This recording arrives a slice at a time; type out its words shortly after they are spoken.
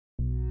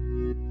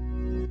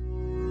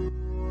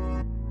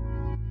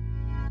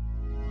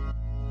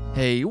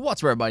Hey,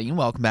 what's up everybody, and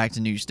welcome back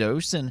to News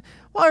Dose. And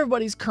while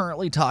everybody's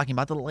currently talking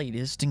about the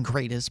latest and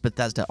greatest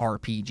Bethesda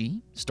RPG,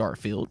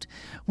 Starfield,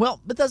 well,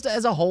 Bethesda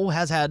as a whole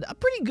has had a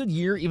pretty good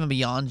year even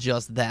beyond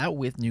just that,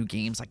 with new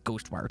games like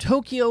Ghostwire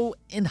Tokyo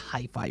and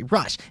Hi-Fi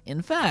Rush.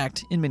 In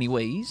fact, in many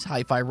ways,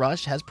 Hi-Fi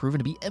Rush has proven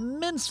to be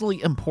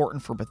immensely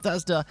important for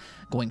Bethesda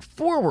going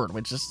forward,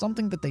 which is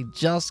something that they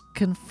just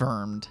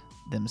confirmed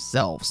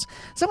themselves.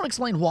 So I'm going to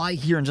explain why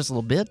here in just a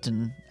little bit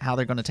and how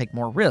they're going to take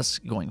more risks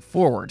going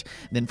forward.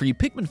 Then for you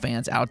Pikmin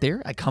fans out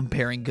there, I come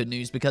bearing good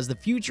news because the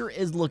future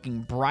is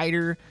looking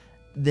brighter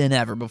than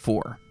ever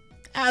before.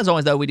 As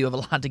always, though, we do have a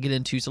lot to get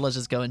into, so let's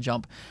just go and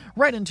jump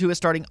right into it,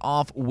 starting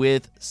off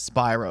with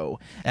Spyro.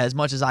 As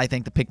much as I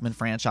think the Pikmin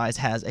franchise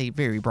has a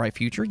very bright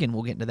future, again,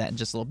 we'll get into that in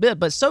just a little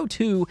bit, but so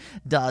too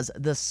does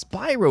the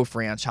Spyro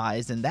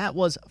franchise, and that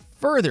was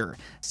further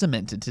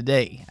cemented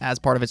today as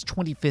part of its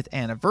 25th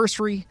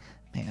anniversary.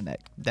 Man,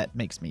 that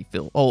makes me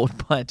feel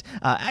old, but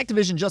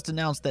Activision just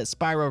announced that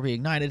Spyro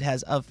Reignited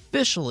has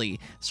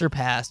officially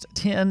surpassed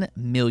 10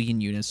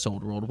 million units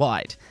sold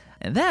worldwide.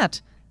 And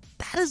that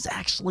is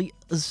actually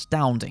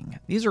astounding.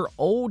 These are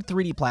old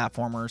 3D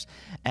platformers,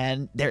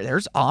 and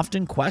there's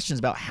often questions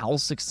about how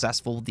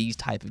successful these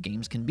type of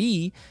games can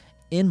be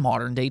in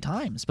modern day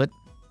times. But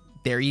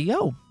there you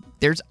go.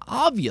 There's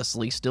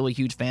obviously still a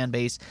huge fan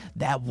base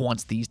that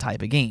wants these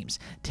type of games.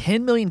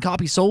 10 million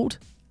copies sold?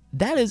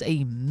 That is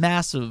a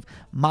massive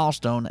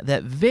milestone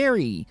that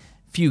very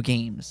few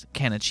games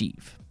can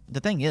achieve. The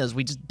thing is,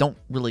 we just don't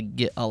really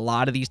get a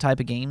lot of these type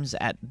of games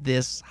at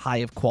this high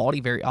of quality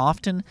very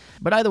often.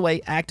 But either way,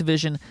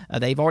 Activision,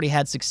 they've already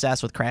had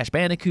success with Crash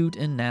Bandicoot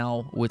and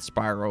now with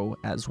Spyro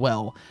as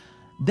well.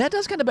 That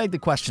does kind of beg the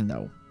question,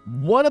 though.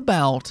 What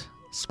about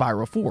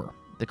Spyro 4?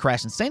 The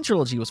Crash Insane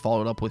trilogy was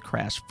followed up with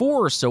Crash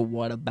 4, so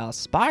what about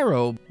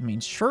Spyro? I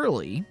mean,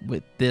 surely,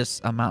 with this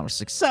amount of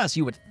success,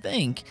 you would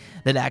think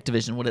that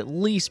Activision would at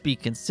least be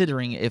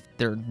considering if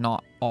they're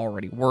not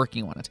already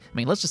working on it. I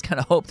mean, let's just kind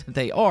of hope that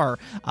they are,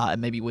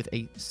 maybe with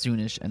a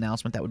soonish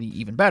announcement, that would be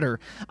even better.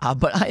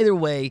 But either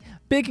way,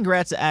 big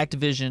congrats to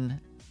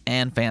Activision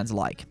and fans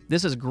alike.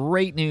 This is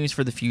great news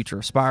for the future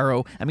of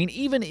Spyro. I mean,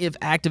 even if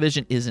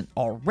Activision isn't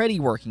already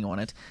working on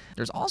it,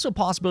 there's also a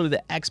possibility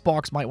that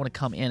Xbox might want to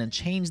come in and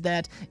change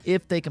that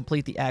if they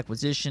complete the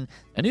acquisition.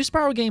 A new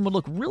Spyro game would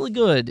look really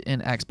good in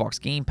Xbox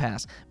Game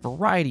Pass.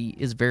 Variety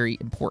is very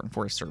important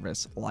for a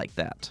service like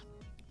that.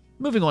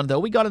 Moving on, though,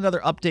 we got another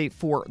update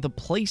for the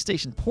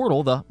PlayStation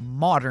Portal, the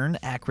modern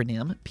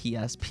acronym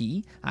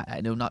PSP.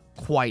 I know not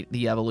quite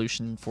the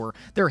evolution for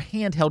their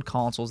handheld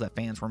consoles that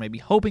fans were maybe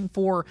hoping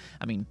for.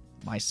 I mean,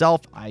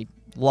 myself, I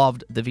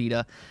loved the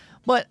Vita,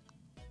 but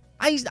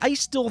I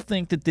still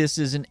think that this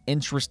is an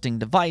interesting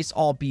device,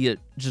 albeit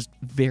just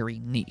very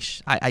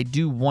niche. I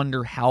do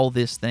wonder how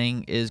this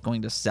thing is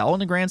going to sell in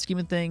the grand scheme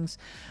of things,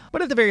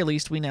 but at the very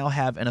least, we now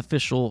have an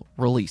official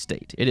release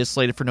date. It is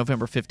slated for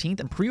November 15th,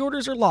 and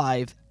pre-orders are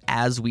live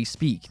as we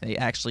speak. They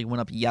actually went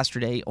up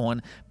yesterday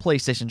on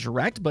PlayStation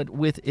Direct, but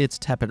with its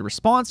tepid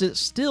response, it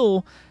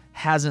still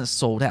hasn't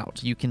sold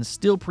out. You can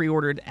still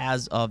pre-order it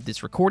as of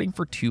this recording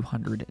for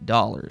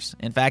 $200.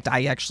 In fact,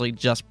 I actually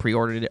just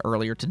pre-ordered it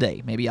earlier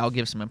today. Maybe I'll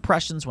give some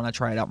impressions when I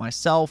try it out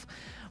myself,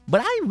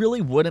 but I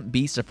really wouldn't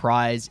be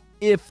surprised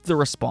if the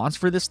response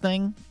for this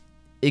thing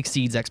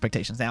exceeds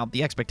expectations. Now,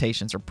 the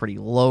expectations are pretty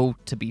low,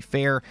 to be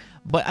fair,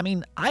 but I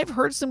mean, I've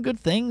heard some good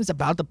things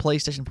about the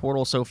PlayStation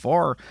Portal so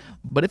far,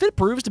 but if it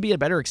proves to be a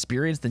better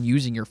experience than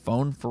using your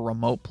phone for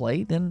remote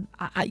play, then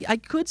I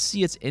could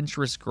see its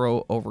interest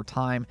grow over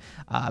time.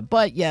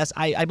 But yes,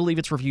 I believe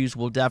its reviews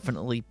will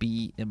definitely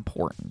be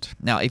important.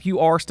 Now, if you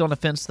are still on the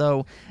fence,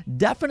 though,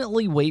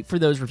 definitely wait for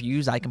those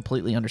reviews. I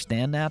completely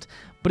understand that.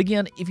 But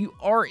again, if you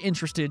are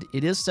interested,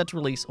 it is set to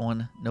release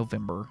on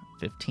November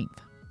 15th.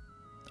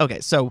 Okay,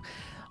 so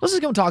let's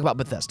just go and talk about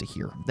Bethesda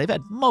here. They've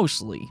had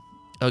mostly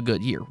a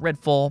good year.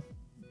 Redfall,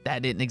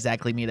 that didn't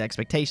exactly meet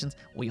expectations.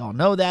 We all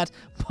know that.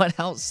 But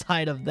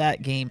outside of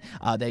that game,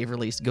 they've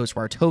released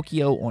Ghostwire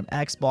Tokyo on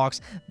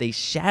Xbox. They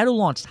shadow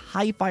launched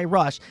Hi-Fi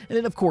Rush. And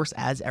then, of course,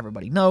 as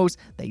everybody knows,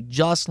 they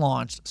just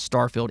launched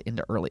Starfield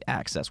into early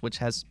access, which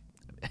has,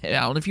 I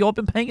don't know if you all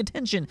been paying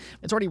attention,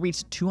 it's already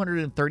reached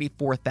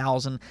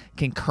 234,000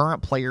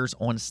 concurrent players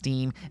on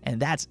Steam.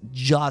 And that's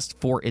just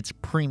for its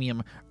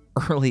premium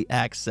early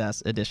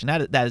access edition.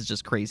 That is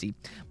just crazy.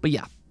 But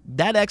yeah,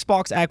 that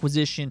Xbox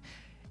acquisition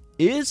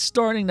is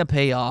starting to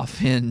pay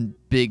off in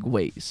big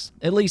ways.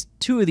 At least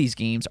two of these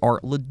games are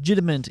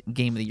legitimate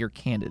Game of the Year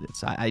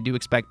candidates. I do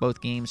expect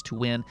both games to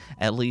win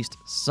at least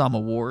some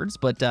awards,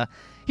 but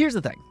here's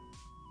the thing.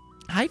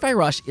 Hi-Fi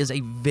Rush is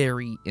a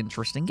very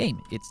interesting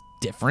game. It's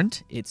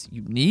different, it's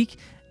unique,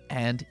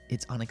 and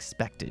it's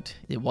unexpected.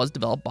 It was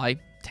developed by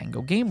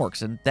Tango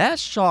Gameworks, and that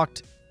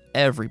shocked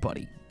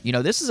everybody. You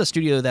know, this is a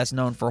studio that's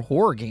known for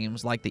horror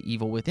games like The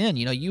Evil Within.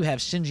 You know, you have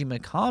Shinji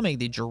Mikami,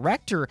 the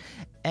director,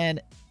 and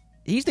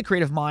he's the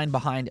creative mind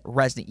behind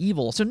Resident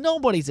Evil. So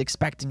nobody's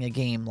expecting a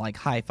game like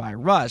Hi-Fi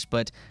Rush,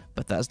 but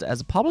Bethesda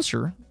as a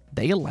publisher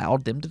they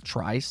allowed them to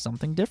try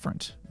something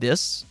different.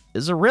 This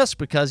is a risk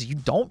because you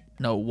don't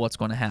know what's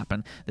going to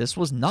happen. This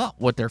was not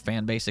what their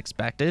fan base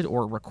expected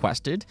or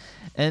requested,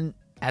 and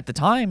at the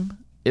time,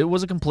 it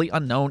was a complete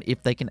unknown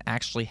if they can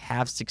actually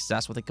have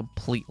success with a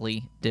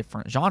completely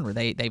different genre.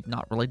 They've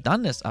not really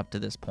done this up to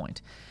this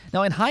point.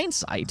 Now, in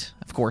hindsight,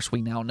 of course,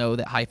 we now know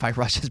that Hi-Fi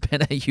Rush has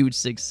been a huge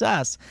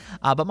success,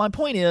 but my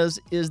point is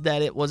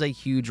that it was a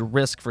huge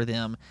risk for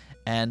them,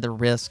 and the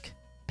risk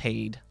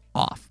paid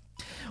off.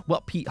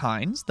 Well, Pete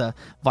Hines, the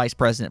vice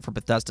president for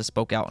Bethesda,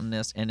 spoke out on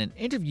this in an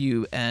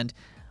interview, and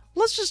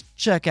let's just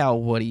check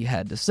out what he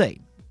had to say.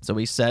 So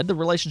he said, the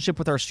relationship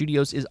with our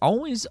studios is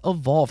always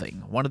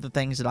evolving. One of the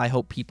things that I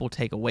hope people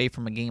take away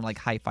from a game like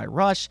Hi-Fi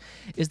Rush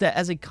is that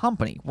as a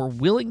company, we're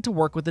willing to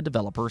work with the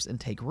developers and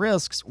take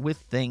risks with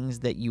things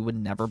that you would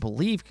never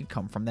believe could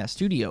come from that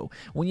studio.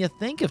 When you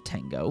think of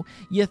Tango,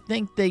 you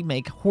think they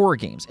make horror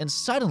games, and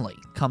suddenly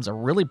comes a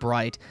really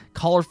bright,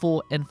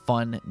 colorful, and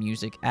fun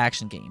music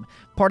action game.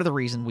 Part of the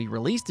reason we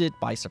released it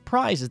by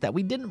surprise is that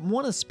we didn't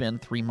want to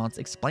spend 3 months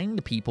explaining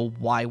to people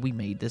why we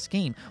made this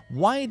game,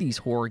 why these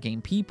horror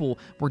game people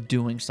were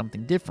doing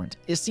something different.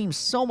 It seems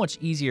so much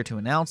easier to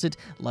announce it,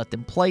 let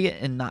them play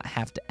it, and not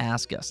have to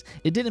ask us.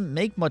 It didn't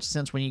make much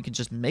sense when you can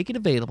just make it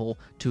available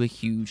to a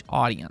huge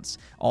audience.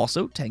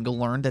 Also, Tango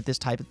learned that this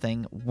type of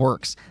thing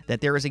works,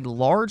 that there is a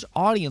large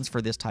audience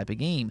for this type of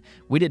game.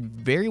 We did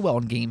very well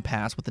in Game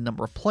Pass with the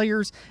number of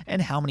players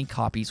and how many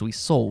copies we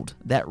sold.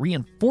 That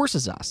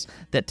reinforces us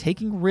that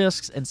taking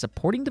risks and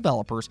supporting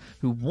developers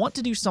who want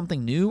to do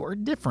something new or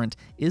different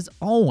is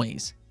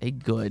always a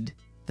good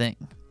thing.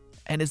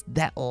 And it's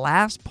that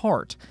last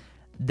part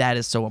that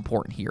is so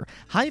important here.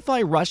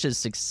 Hi-Fi Rush's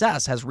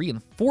success has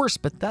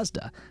reinforced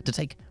Bethesda to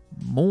take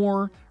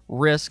more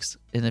risks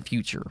in the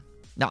future.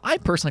 Now, I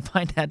personally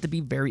find that to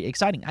be very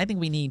exciting. I think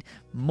we need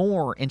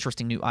more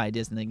interesting new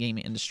ideas in the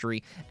gaming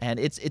industry, and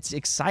it's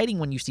exciting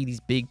when you see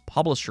these big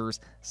publishers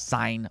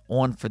sign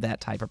on for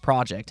that type of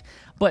project.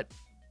 But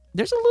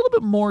there's a little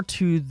bit more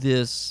to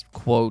this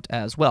quote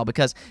as well,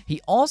 because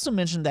he also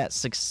mentioned that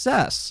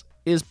success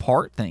is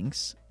part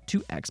thanks to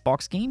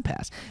Xbox Game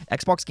Pass.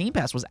 Xbox Game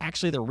Pass was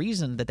actually the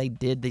reason that they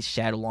did the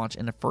Shadow launch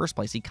in the first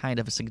place. He kind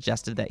of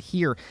suggested that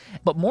here.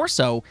 But more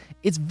so,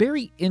 it's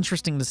very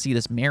interesting to see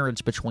this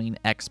marriage between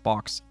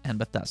Xbox and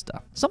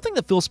Bethesda. Something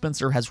that Phil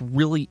Spencer has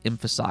really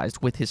emphasized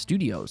with his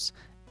studios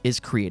is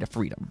creative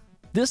freedom.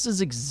 This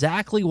is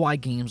exactly why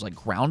games like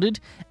Grounded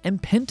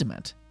and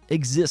Pentiment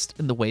exist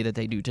in the way that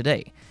they do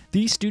today.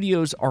 These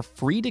studios are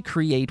free to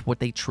create what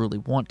they truly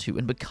want to,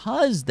 and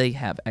because they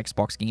have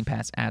Xbox Game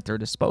Pass at their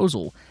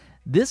disposal,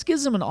 this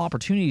gives them an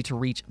opportunity to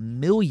reach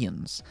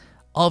millions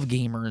of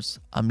gamers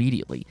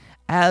immediately.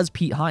 As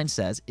Pete Hines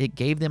says, it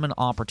gave them an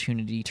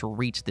opportunity to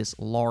reach this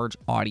large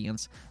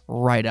audience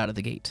right out of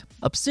the gate.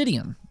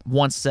 Obsidian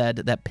once said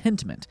that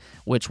Pentiment,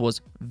 which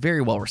was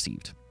very well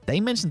received,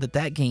 they mentioned that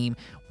that game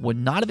would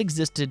not have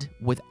existed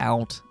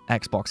without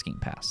Xbox Game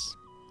Pass.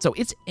 So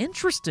it's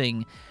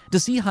interesting to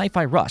see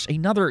Hi-Fi Rush,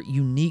 another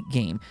unique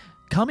game,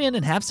 come in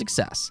and have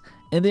success,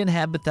 and then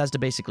have Bethesda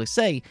basically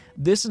say,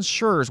 this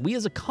ensures we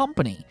as a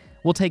company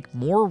will take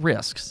more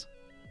risks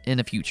in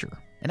the future.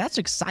 And that's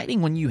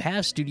exciting when you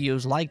have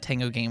studios like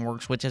Tango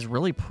Gameworks, which has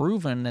really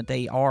proven that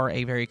they are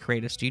a very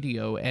creative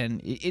studio,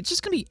 and it's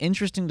just going to be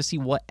interesting to see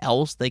what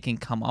else they can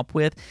come up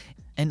with.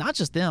 And not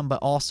just them, but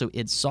also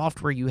id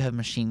Software, you have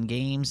Machine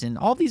Games, and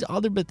all these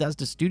other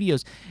Bethesda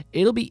studios.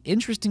 It'll be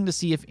interesting to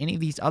see if any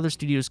of these other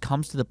studios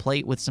comes to the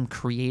plate with some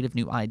creative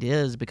new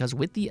ideas, because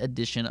with the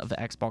addition of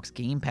Xbox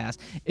Game Pass,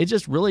 it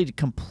just really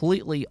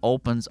completely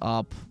opens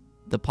up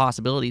the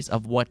possibilities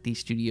of what these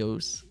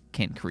studios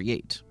can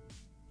create.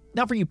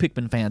 Now, for you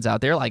Pikmin fans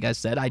out there, like I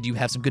said, I do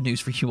have some good news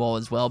for you all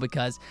as well,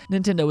 because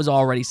Nintendo is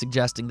already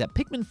suggesting that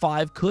Pikmin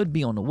 5 could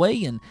be on the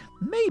way, and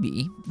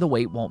maybe the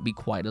wait won't be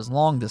quite as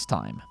long this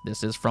time.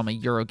 This is from a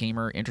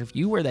Eurogamer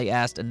interview where they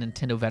asked a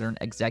Nintendo veteran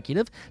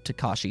executive,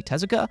 Takashi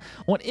Tezuka,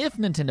 on if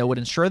Nintendo would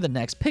ensure the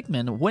next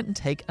Pikmin wouldn't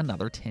take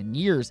another 10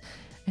 years.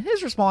 And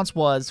his response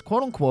was,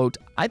 quote-unquote,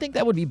 I think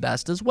that would be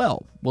best as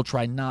well. We'll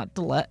try not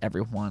to let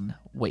everyone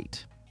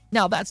wait.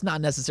 Now, that's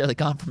not necessarily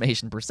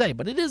confirmation per se,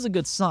 but it is a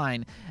good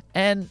sign,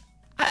 and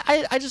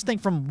I just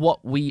think from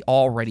what we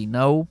already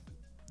know,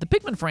 the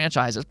Pikmin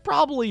franchise has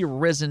probably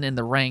risen in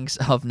the ranks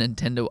of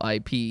Nintendo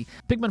IP.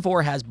 Pikmin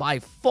 4 has by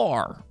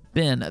far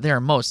been their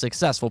most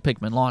successful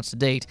Pikmin launch to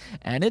date,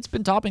 and it's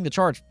been topping the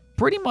charts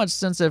pretty much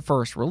since it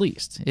first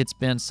released. It's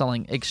been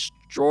selling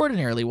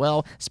extraordinarily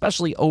well,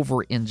 especially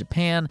over in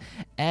Japan,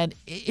 and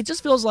it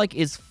just feels like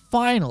it's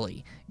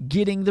finally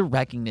getting the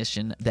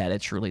recognition that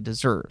it truly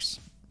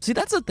deserves. See,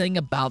 that's the thing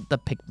about the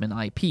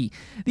Pikmin IP.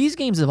 These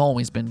games have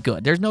always been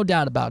good. There's no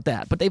doubt about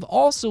that. But they've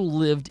also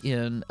lived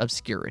in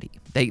obscurity.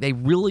 They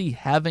really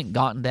haven't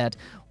gotten that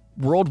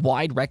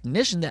worldwide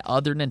recognition that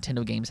other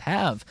Nintendo games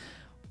have.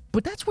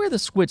 But that's where the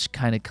Switch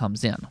kind of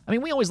comes in. I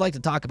mean, we always like to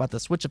talk about the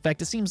Switch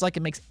effect. It seems like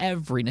it makes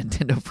every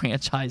Nintendo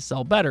franchise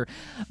sell better.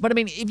 But I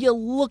mean, if you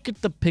look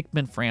at the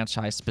Pikmin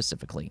franchise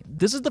specifically,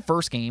 this is the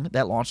first game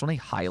that launched on a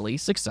highly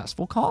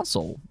successful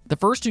console. The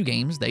first two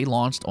games, they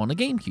launched on the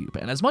GameCube.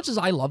 And as much as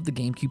I love the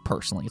GameCube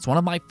personally, it's one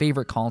of my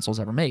favorite consoles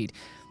ever made.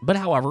 But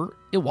however,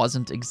 it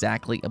wasn't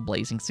exactly a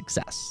blazing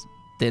success.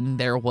 Then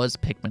there was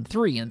Pikmin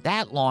 3, and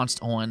that launched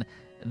on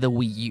the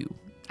Wii U.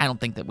 I don't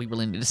think that we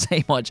really need to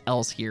say much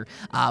else here.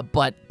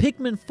 But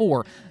Pikmin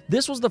 4,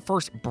 this was the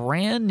first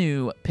brand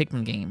new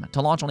Pikmin game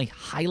to launch on a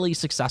highly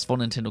successful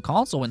Nintendo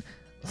console, and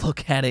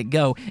look at it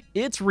go.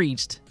 It's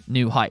reached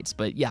new heights.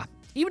 But yeah,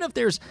 even if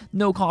there's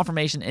no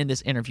confirmation in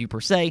this interview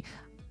per se,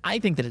 I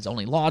think that it's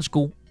only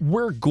logical.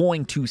 We're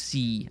going to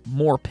see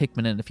more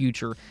Pikmin in the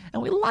future,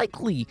 and we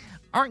likely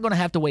aren't going to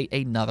have to wait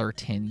another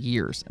 10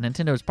 years. And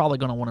Nintendo is probably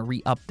going to want to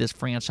re-up this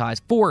franchise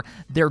for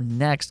their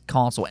next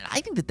console. And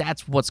I think that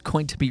that's what's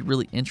going to be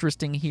really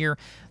interesting here.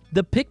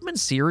 The Pikmin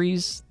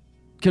series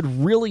could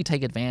really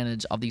take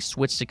advantage of the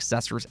Switch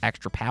successor's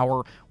extra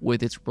power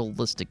with its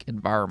realistic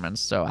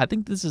environments. So I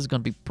think this is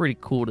going to be pretty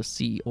cool to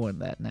see on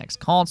that next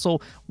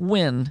console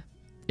when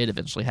it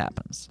eventually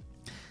happens.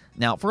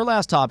 Now, for our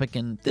last topic,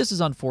 and this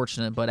is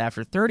unfortunate, but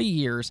after 30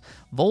 years,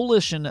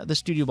 Volition, the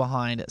studio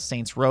behind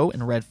Saints Row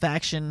and Red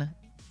Faction,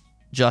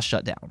 just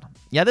shut down.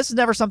 Yeah, this is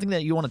never something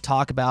that you want to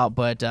talk about,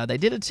 but they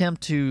did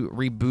attempt to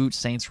reboot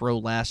Saints Row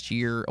last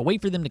year, a way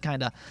for them to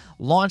kind of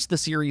launch the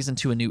series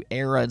into a new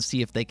era and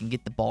see if they can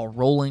get the ball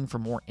rolling for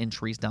more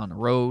entries down the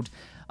road.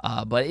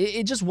 But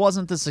it just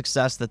wasn't the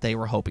success that they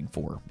were hoping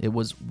for. It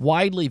was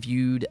widely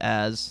viewed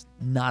as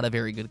not a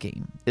very good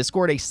game. It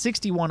scored a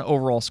 61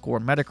 overall score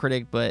on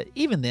Metacritic, but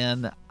even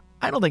then,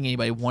 I don't think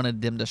anybody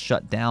wanted them to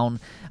shut down.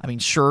 I mean,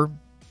 sure,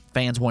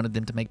 fans wanted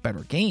them to make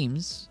better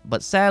games,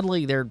 but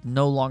sadly, they're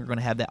no longer going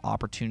to have that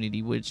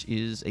opportunity, which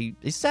is a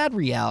sad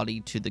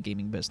reality to the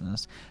gaming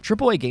business.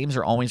 AAA games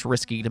are always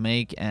risky to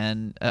make,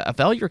 and a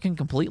failure can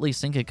completely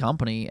sink a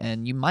company,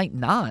 and you might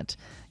not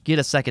get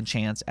a second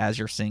chance as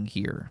you're seeing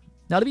here.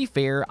 Now, to be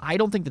fair, I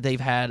don't think that they've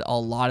had a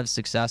lot of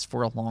success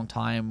for a long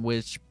time,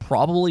 which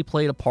probably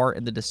played a part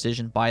in the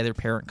decision by their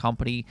parent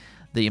company,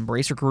 the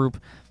Embracer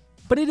Group.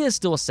 But it is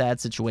still a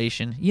sad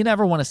situation. You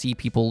never want to see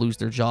people lose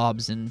their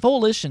jobs. And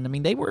Volition, I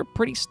mean, they were a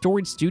pretty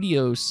storied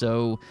studio,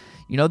 so,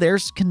 you know,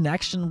 there's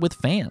connection with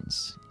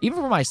fans.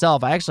 Even for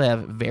myself, I actually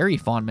have very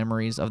fond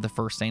memories of the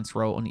first Saints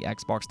Row on the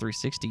Xbox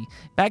 360.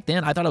 Back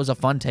then, I thought it was a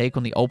fun take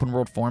on the open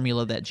world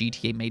formula that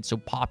GTA made so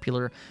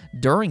popular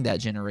during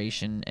that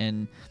generation.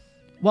 And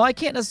while I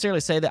can't necessarily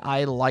say that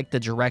I like the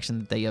direction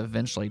that they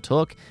eventually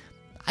took,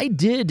 I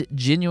did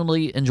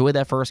genuinely enjoy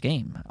that first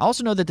game. I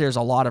also know that there's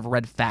a lot of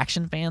Red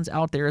Faction fans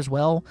out there as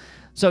well.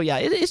 So yeah,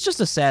 it's just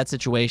a sad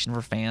situation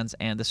for fans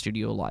and the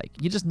studio alike.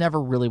 You just never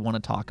really want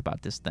to talk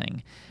about this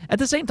thing. At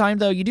the same time,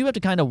 though, you do have to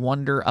kind of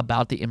wonder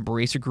about the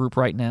Embracer Group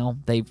right now.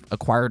 They've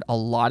acquired a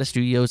lot of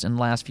studios in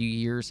the last few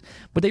years,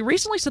 but they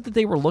recently said that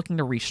they were looking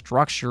to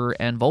restructure,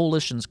 and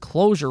Volition's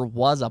closure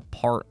was a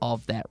part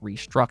of that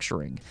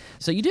restructuring.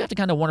 So you do have to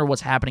kind of wonder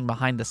what's happening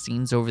behind the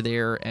scenes over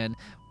there and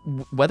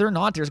whether or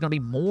not there's going to be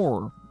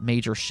more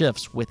major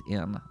shifts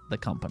within the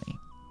company.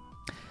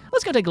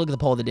 Let's go take a look at the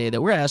poll of the day that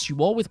we're asked you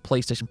all. With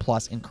PlayStation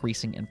Plus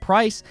increasing in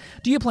price,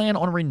 do you plan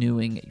on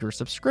renewing your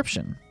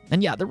subscription?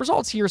 And yeah, the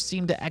results here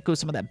seem to echo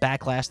some of that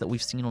backlash that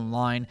we've seen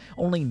online.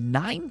 Only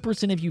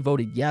 9% of you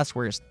voted yes,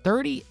 whereas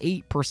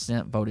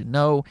 38% voted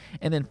no,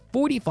 and then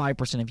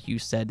 45% of you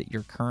said that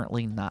you're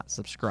currently not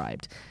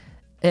subscribed.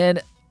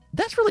 And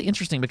that's really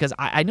interesting because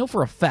I know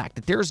for a fact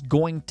that there's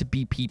going to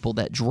be people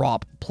that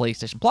drop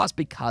PlayStation Plus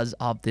because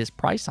of this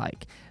price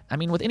hike. I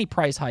mean, with any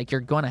price hike, you're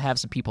going to have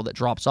some people that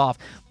drops off,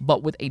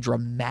 but with a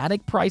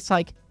dramatic price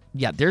hike,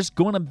 yeah, there's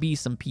going to be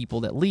some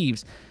people that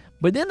leaves.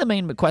 But then the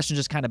main question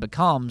just kind of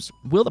becomes,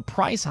 will the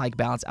price hike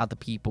balance out the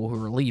people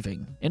who are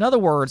leaving? In other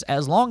words,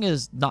 as long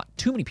as not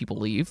too many people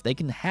leave, they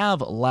can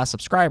have less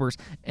subscribers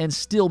and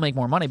still make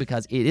more money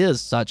because it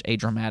is such a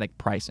dramatic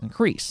price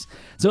increase.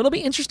 So it'll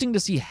be interesting to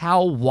see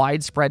how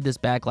widespread this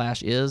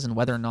backlash is and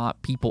whether or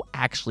not people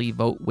actually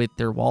vote with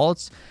their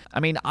wallets.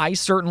 I mean, I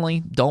certainly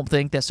don't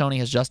think that Sony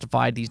has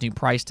justified these new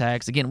price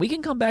tags. Again, we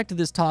can come back to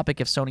this topic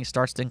if Sony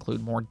starts to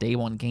include more day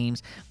one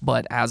games,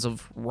 but as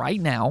of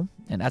right now,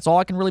 and that's all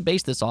I can really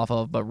base this off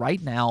of, but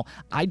right now,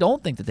 I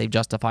don't think that they've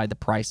justified the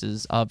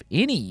prices of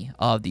any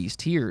of these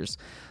tiers.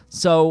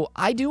 So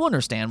I do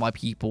understand why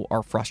people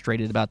are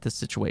frustrated about this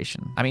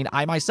situation. I mean,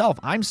 I myself,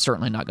 I'm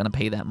certainly not going to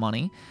pay that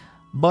money.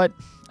 But,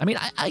 I mean,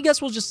 I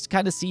guess we'll just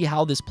kind of see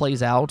how this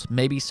plays out.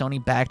 Maybe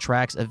Sony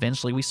backtracks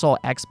eventually. We saw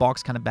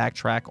Xbox kind of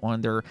backtrack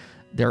on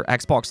their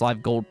Xbox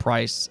Live Gold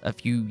price a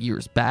few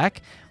years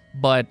back.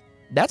 But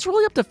that's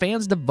really up to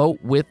fans to vote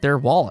with their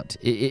wallet.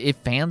 If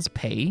fans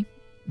pay,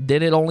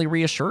 then it only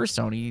reassures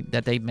Sony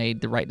that they've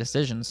made the right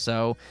decision.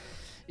 So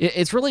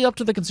it's really up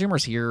to the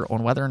consumers here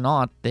on whether or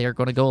not they are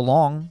going to go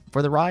along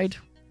for the ride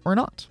or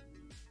not.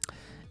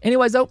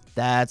 Anyways, though,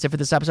 that's it for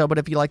this episode. But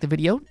if you like the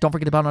video, don't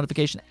forget the bell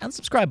notification and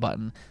subscribe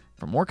button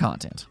for more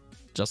content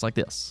just like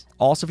this.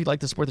 Also, if you'd like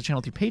to support the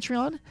channel through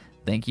Patreon,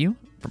 Thank you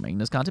for making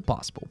this content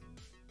possible.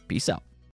 Peace out.